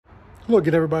Hello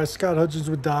again, everybody. Scott Hudgins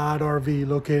with Dodd RV,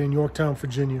 located in Yorktown,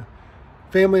 Virginia.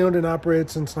 Family owned and operated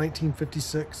since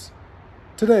 1956.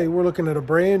 Today, we're looking at a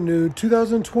brand new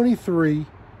 2023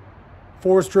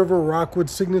 Forest River ROCKWOOD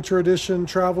Signature Edition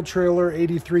Travel Trailer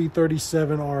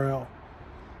 8337 RL.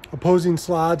 Opposing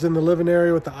slides in the living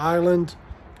area with the island,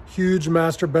 huge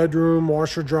master bedroom,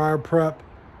 washer dryer prep.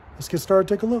 Let's get started,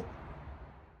 take a look.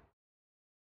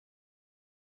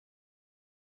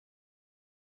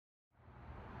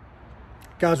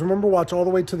 Guys, remember, watch all the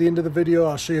way to the end of the video.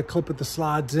 I'll show you a clip of the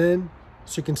slides in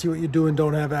so you can see what you do and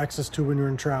don't have access to when you're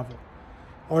in travel.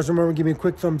 Always remember, give me a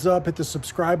quick thumbs up, hit the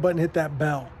subscribe button, hit that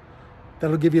bell.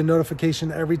 That'll give you a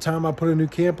notification every time I put a new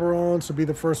camper on, so be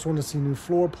the first one to see new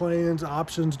floor plans,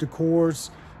 options, decors.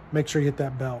 Make sure you hit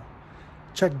that bell.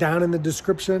 Check down in the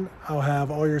description. I'll have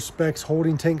all your specs,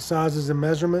 holding tank sizes, and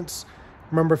measurements.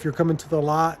 Remember, if you're coming to the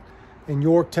lot in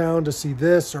Yorktown to see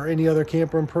this or any other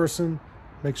camper in person,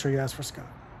 make sure you ask for Scott.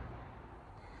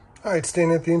 All right,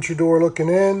 standing at the entry door looking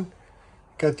in.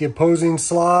 Got the opposing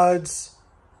slides,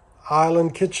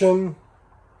 island kitchen,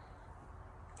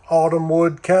 autumn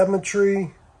wood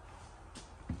cabinetry,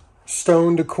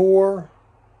 stone decor.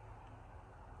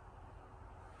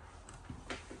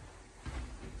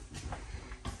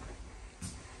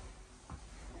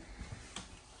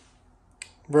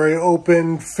 Very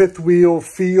open fifth wheel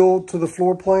feel to the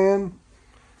floor plan.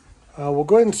 We'll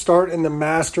go ahead and start in the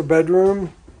master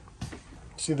bedroom.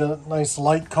 See the nice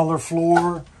light color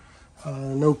floor,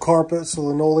 no carpet, so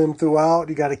linoleum throughout.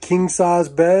 You got a king size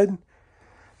bed,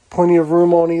 plenty of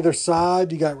room on either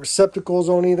side. You got receptacles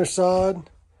on either side.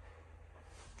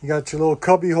 You got your little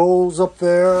cubby holes up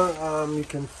there. You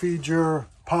can feed your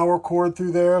power cord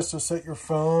through there, so set your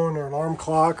phone or alarm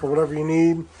clock or whatever you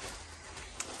need.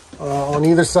 On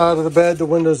either side of the bed, the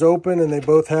windows open and they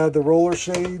both have the roller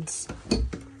shades.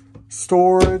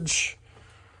 Storage,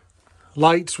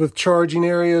 lights with charging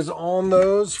areas on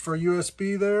those for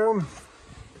USB there.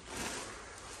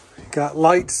 Got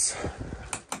lights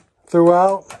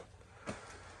throughout.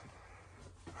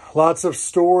 Lots of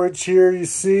storage here, you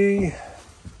see.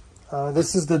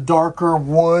 This is the darker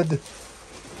wood,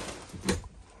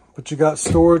 but you got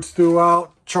storage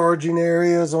throughout, charging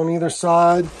areas on either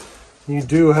side. You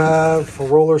do have a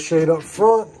roller shade up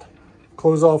front,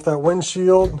 close off that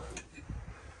windshield.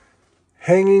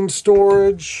 Hanging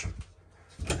storage,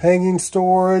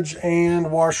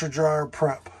 and washer dryer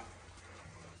prep.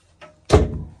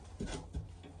 The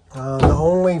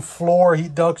only floor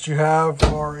heat ducts you have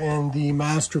are in the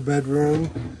master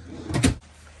bedroom.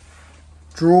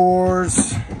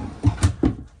 Drawers,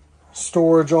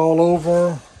 storage all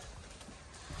over.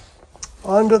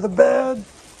 Under the bed,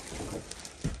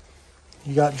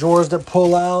 you got drawers that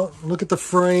pull out. Look at the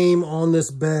frame on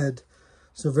this bed.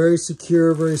 So very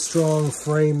secure, very strong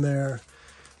frame there.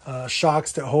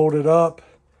 Shocks that hold it up.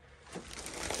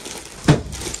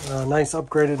 Nice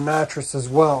upgraded mattress as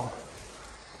well.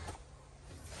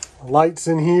 Lights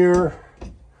in here.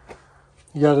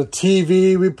 You got a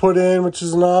TV we put in, which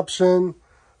is an option.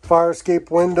 Fire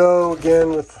escape window,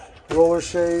 again with roller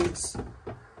shades.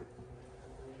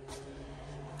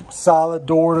 Solid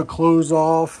door to close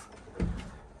off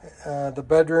the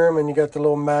bedroom, and you got the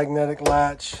little magnetic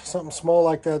latch. Something small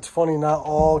like that. It's funny, not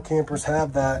all campers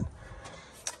have that.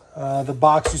 The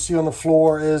box you see on the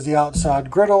floor is the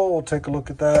outside griddle. We'll take a look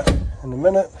at that in a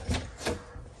minute.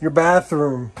 Your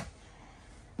bathroom.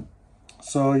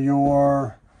 So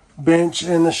your bench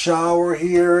in the shower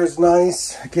here is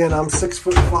nice. Again, I'm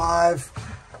 6'5",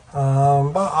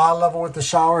 about eye level with the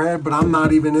shower head, but I'm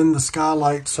not even in the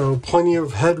skylight, so plenty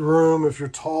of headroom if you're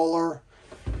taller.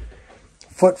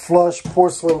 Foot flush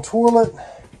porcelain toilet,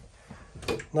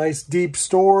 nice deep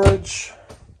storage,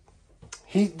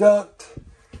 heat duct,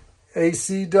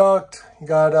 AC duct. You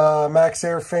got a max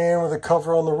air fan with a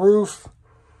cover on the roof.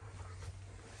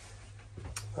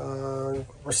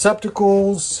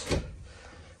 Receptacles,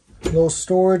 little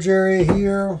storage area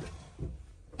here.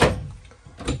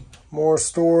 More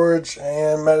storage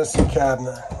and medicine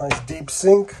cabinet. Nice deep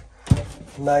sink.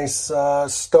 Nice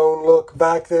stone look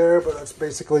back there, but that's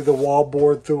basically the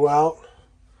wallboard throughout.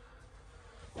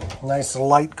 Nice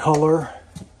light color.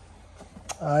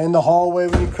 In the hallway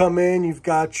when you come in, you've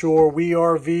got your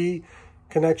WeRV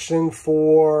connection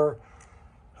for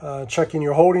checking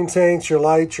your holding tanks, your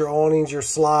lights, your awnings, your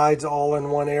slides, all in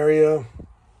one area.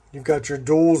 You've got your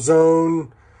dual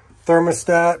zone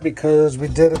thermostat because we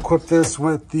did equip this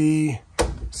with the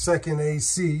second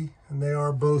AC, and they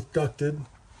are both ducted.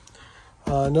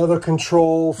 Another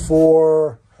control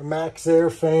for a max air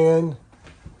fan,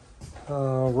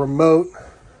 remote,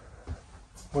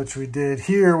 which we did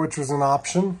here, which was an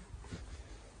option.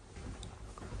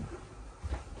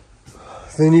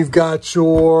 Then you've got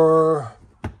your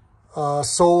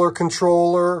solar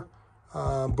controller,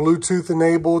 Bluetooth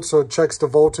enabled, so it checks the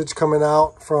voltage coming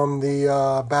out from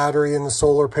the battery in the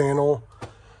solar panel.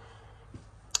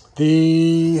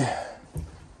 The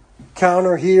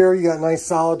counter here, you got nice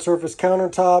solid surface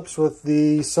countertops with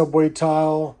the subway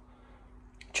tile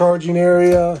charging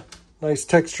area, nice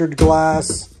textured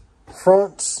glass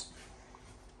fronts.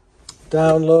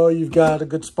 Down low, you've got a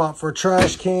good spot for a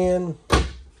trash can.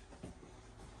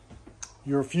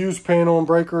 Your fuse panel and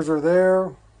breakers are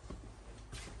there.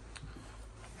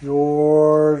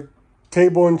 Your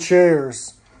table and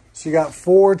chairs. So you got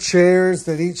 4 chairs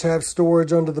that each have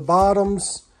storage under the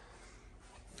bottoms.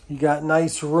 You got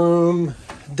nice room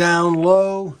down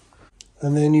low.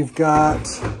 And then you've got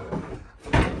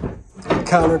a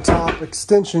countertop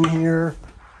extension here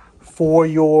for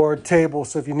your table.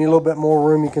 So if you need a little bit more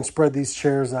room, you can spread these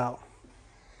chairs out.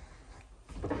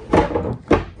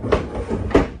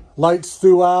 Lights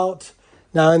throughout.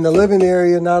 Now in the living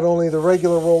area, not only the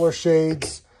regular roller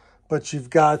shades, but you've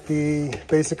got the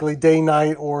basically day,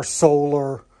 night, or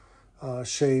solar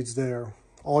shades there.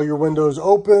 All your windows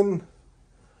open.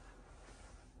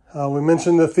 We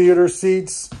mentioned the theater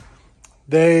seats.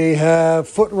 They have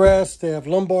footrest, they have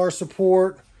lumbar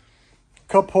support,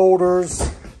 cup holders,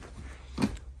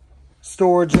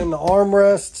 storage in the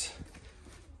armrest,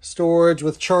 storage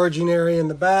with charging area in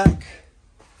the back.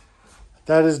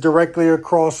 That is directly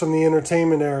across from the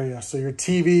entertainment area. So your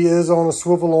TV is on a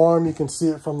swivel arm. You can see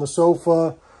it from the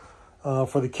sofa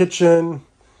for the kitchen.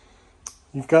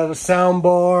 You've got a sound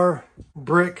bar,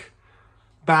 brick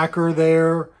backer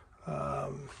there,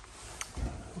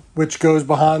 which goes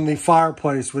behind the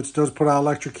fireplace, which does put out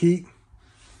electric heat.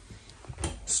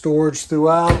 Storage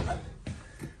throughout.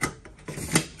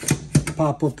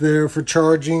 Pop up there for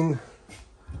charging.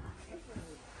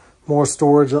 More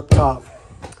storage up top.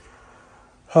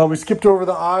 We skipped over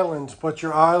the island, but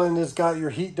your island has got your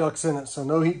heat ducts in it. So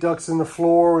no heat ducts in the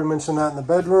floor. We mentioned that in the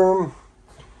bedroom.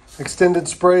 Extended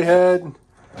spray head.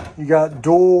 You got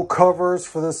dual covers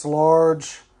for this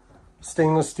large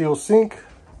stainless steel sink.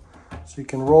 So you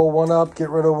can roll one up, get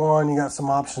rid of one. You got some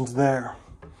options there.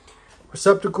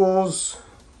 Receptacles.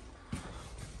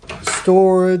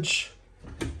 Storage.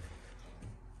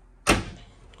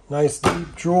 Nice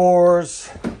deep drawers.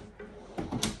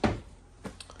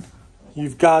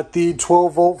 You've got the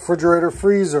 12-volt refrigerator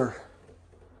freezer.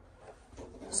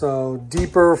 So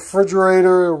deeper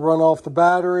refrigerator, it'll run off the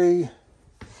battery.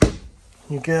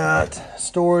 You got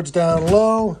storage down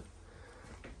low.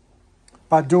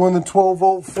 By doing the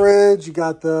 12-volt fridge, you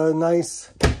got the nice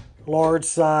large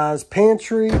size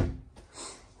pantry.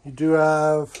 You do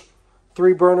have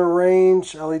 3-burner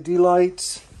range, LED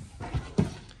lights.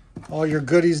 All your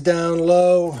goodies down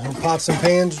low, and pots and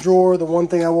pans drawer. The one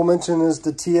thing I will mention is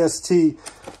the TST.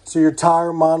 So your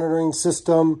tire monitoring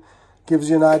system gives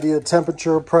you an idea of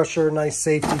temperature, pressure, nice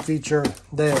safety feature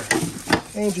there.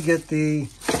 And you get the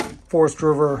Forest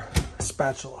River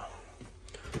spatula.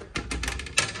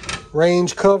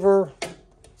 Range cover.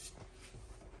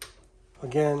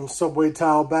 Again, subway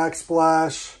tile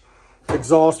backsplash.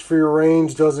 Exhaust for your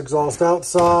range, does exhaust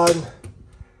outside.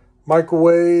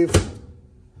 Microwave.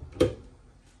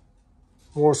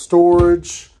 More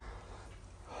storage.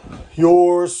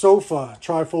 Your sofa,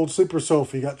 trifold sleeper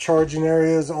sofa. You got charging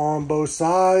areas on both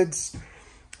sides.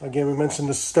 Again, we mentioned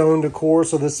the stone decor,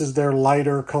 so this is their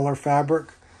lighter color fabric,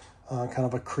 kind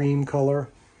of a cream color.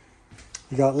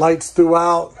 You got lights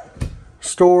throughout,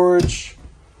 storage.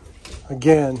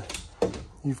 Again,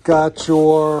 you've got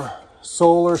your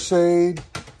solar shade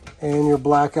and your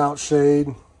blackout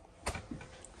shade.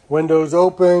 Windows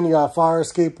open, you got a fire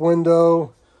escape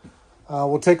window.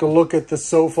 We'll take a look at the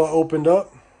sofa opened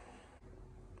up.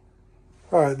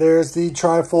 All right, there's the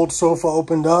trifold sofa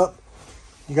opened up.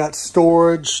 You got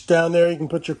storage down there. You can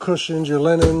put your cushions, your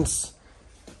linens,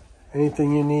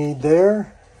 anything you need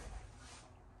there.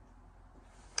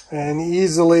 And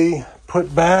easily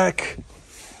put back.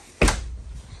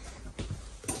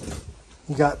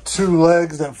 You got 2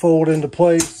 legs that fold into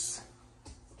place.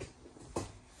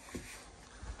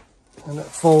 And it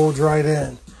folds right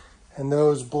in. And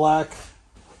those black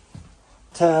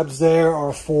tabs there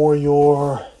are for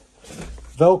your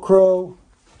Velcro.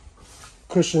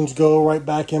 Cushions go right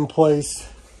back in place.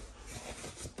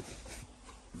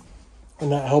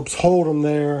 And that helps hold them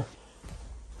there.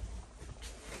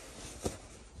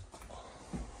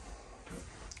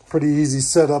 Pretty easy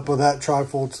setup of that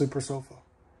trifold sleeper sofa.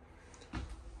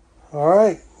 All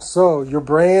right, so your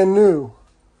brand new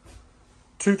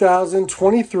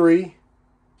 2023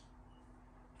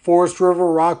 Forest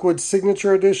River Rockwood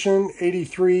Signature Edition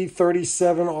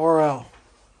 8337 RL.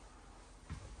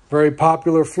 Very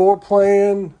popular floor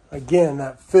plan. Again,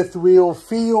 that fifth wheel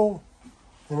feel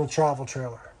in a travel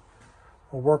trailer.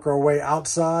 We'll work our way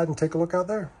outside and take a look out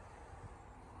there.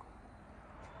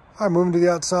 All right, moving to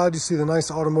the outside, you see the nice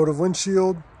automotive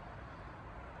windshield.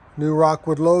 New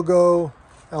ROCKWOOD logo,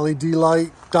 LED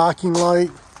light, docking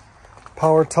light,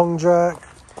 power tongue jack.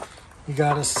 You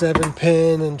got a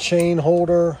 7-pin and chain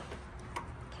holder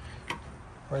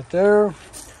right there.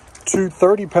 Two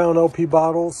 30-pound LP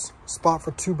bottles, spot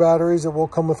for 2 batteries. It will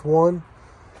come with 1.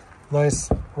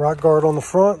 Nice rock guard on the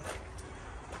front.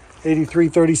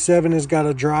 8337 has got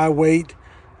a dry weight,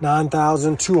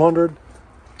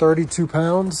 9,232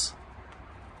 pounds.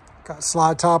 Got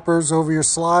slide toppers over your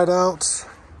slide outs.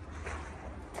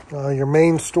 Your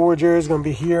main storage area is going to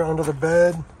be here under the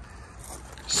bed.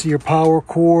 See your power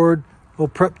cord, little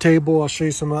prep table. I'll show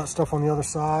you some of that stuff on the other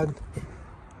side.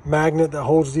 Magnet that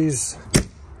holds these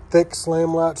thick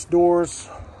slam latch doors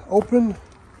open.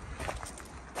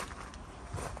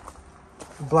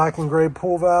 Black and gray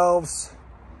pull valves.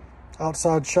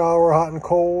 Outside shower, hot and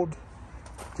cold.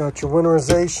 Got your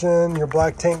winterization, your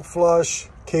black tank flush,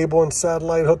 cable and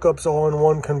satellite hookups all in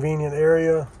one convenient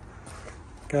area.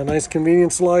 Got a nice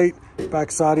convenience light,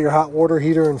 backside of your hot water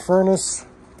heater and furnace.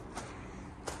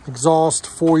 Exhaust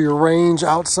for your range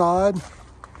outside.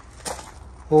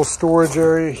 Little storage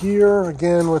area here,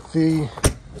 again with the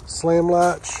slam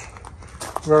latch.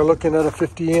 We are looking at a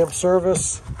 50 amp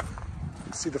service.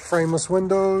 See the frameless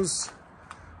windows,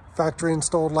 factory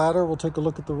installed ladder. We'll take a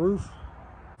look at the roof.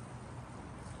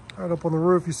 Right up on the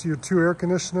roof, you see your 2 air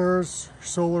conditioners, your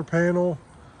solar panel,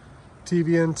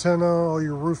 TV antenna, all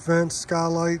your roof vents,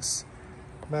 skylights,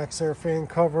 max air fan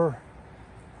cover,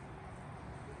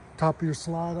 top of your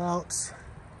slide outs.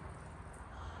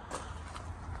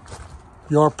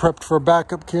 You are prepped for a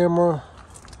backup camera.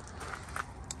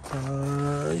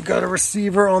 You got a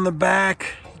receiver on the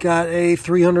back. You got a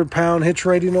 300-pound hitch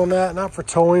rating on that. Not for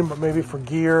towing, but maybe for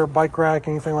gear, bike rack,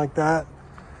 anything like that.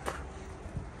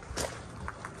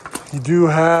 You do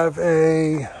have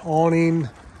a awning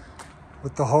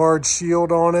with the hard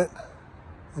shield on it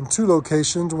in 2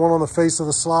 locations. One on the face of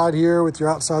the slide here with your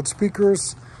outside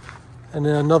speakers, and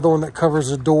then another one that covers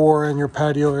the door and your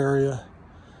patio area.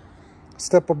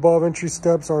 Step above entry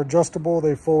steps are adjustable.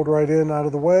 They fold right in out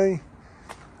of the way.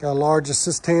 Got a large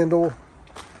assist handle.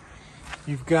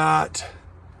 You've got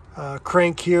a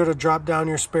crank here to drop down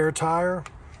your spare tire.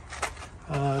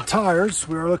 Tires,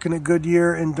 we are looking at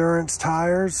Goodyear Endurance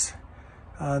tires.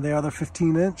 They are the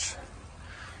 15-inch.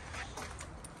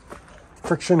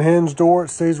 Friction hinge door, it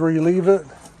stays where you leave it.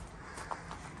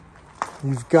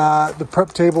 You've got the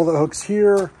prep table that hooks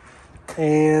here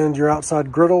and your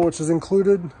outside griddle, which is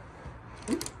included.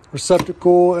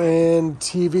 Receptacle and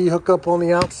TV hookup on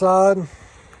the outside,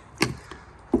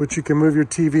 which you can move your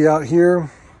TV out here.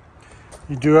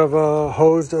 You do have a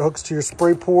hose that hooks to your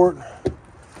spray port.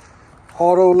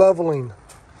 Auto leveling.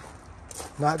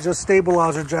 Not just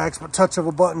stabilizer jacks, but touch of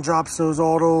a button drops those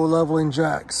auto leveling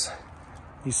jacks.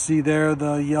 You see there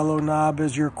the yellow knob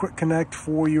is your quick connect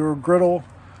for your griddle.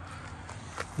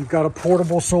 You've got a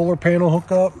portable solar panel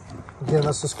hookup. Again,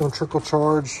 that's just going to trickle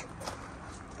charge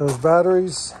those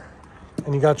batteries.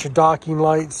 And you got your docking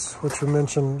lights, which we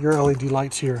mentioned, your LED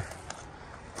lights here.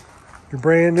 Your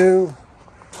brand new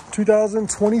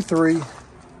 2023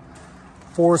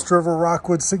 Forest River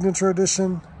ROCKWOOD Signature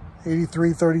Edition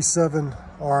 8337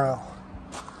 RL.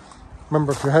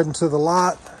 Remember, if you're heading to the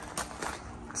lot,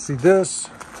 see this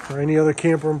or any other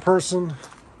camper in person,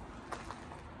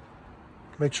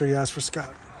 make sure you ask for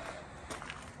Scott.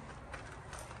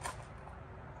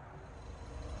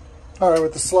 All right,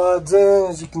 with the slides in,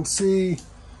 as you can see,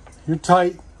 you're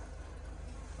tight.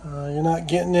 You're not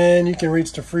getting in. You can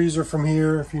reach the freezer from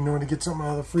here if you know to get something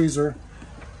out of the freezer.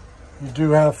 You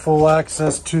do have full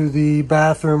access to the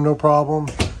bathroom, no problem.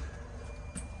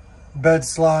 Bed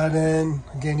slide in.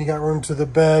 Again, you got room to the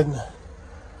bed,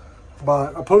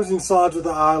 but opposing sides of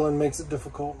the island makes it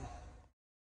difficult.